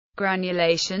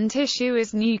Granulation tissue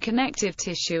is new connective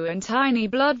tissue and tiny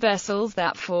blood vessels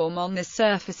that form on the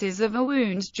surfaces of a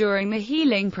wound during the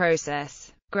healing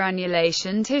process.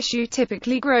 Granulation tissue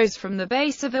typically grows from the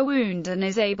base of a wound and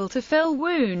is able to fill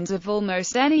wounds of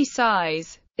almost any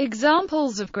size.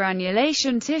 Examples of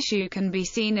granulation tissue can be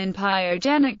seen in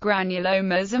pyogenic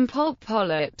granulomas and pulp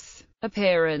polyps.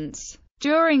 Appearance.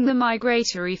 During the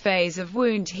migratory phase of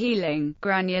wound healing,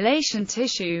 granulation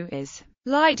tissue is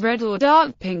light red or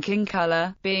dark pink in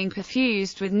color, being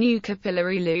perfused with new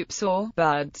capillary loops or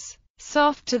buds,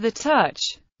 soft to the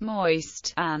touch,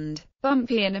 moist, and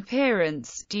bumpy in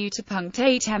appearance, due to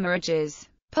punctate hemorrhages.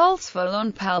 Pulseful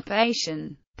on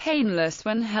palpation, painless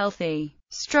when healthy.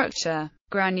 Structure.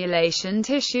 Granulation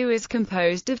tissue is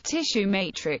composed of tissue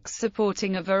matrix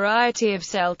supporting a variety of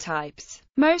cell types,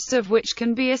 most of which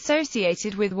can be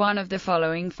associated with one of the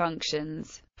following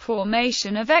functions: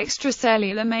 formation of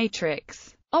extracellular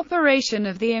matrix, operation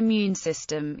of the immune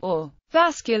system, or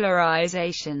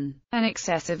vascularization. An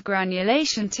excess of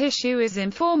granulation tissue is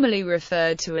informally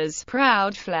referred to as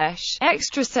proud flesh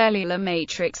extracellular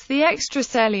matrix. The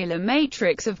extracellular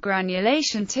matrix of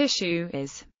granulation tissue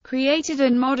is created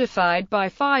and modified by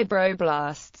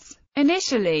fibroblasts.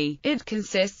 Initially, it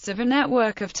consists of a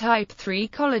network of type 3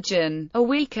 collagen, a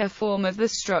weaker form of the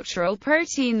structural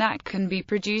protein that can be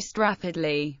produced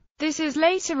rapidly. This is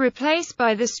later replaced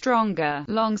by the stronger,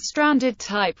 long-stranded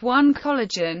type 1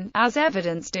 collagen, as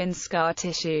evidenced in scar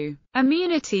tissue.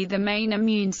 Immunity. The main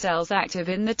immune cells active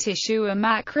in the tissue are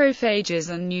macrophages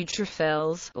and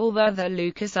neutrophils, although the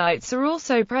leukocytes are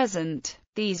also present.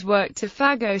 These work to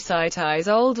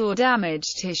phagocytize old or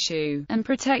damaged tissue, and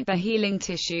protect the healing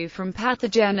tissue from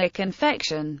pathogenic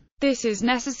infection. This is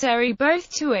necessary both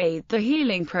to aid the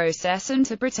healing process and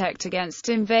to protect against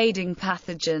invading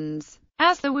pathogens.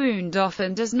 As the wound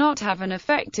often does not have an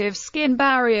effective skin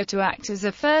barrier to act as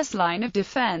a first line of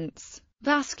defense.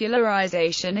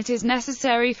 Vascularization. It is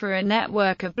necessary for a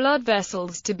network of blood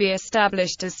vessels to be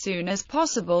established as soon as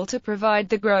possible to provide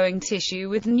the growing tissue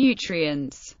with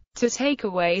nutrients, to take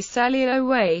away cellular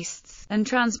wastes, and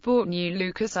transport new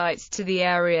leukocytes to the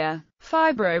area.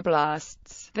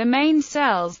 Fibroblasts. The main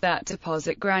cells that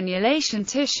deposit granulation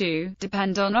tissue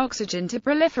depend on oxygen to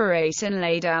proliferate and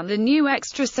lay down the new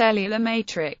extracellular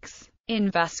matrix.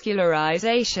 In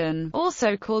vascularization,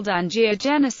 also called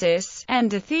angiogenesis,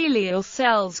 endothelial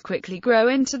cells quickly grow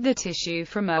into the tissue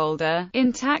from older,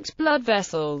 intact blood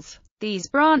vessels. These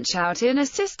branch out in a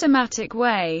systematic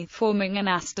way, forming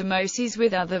anastomosis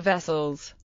with other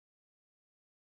vessels.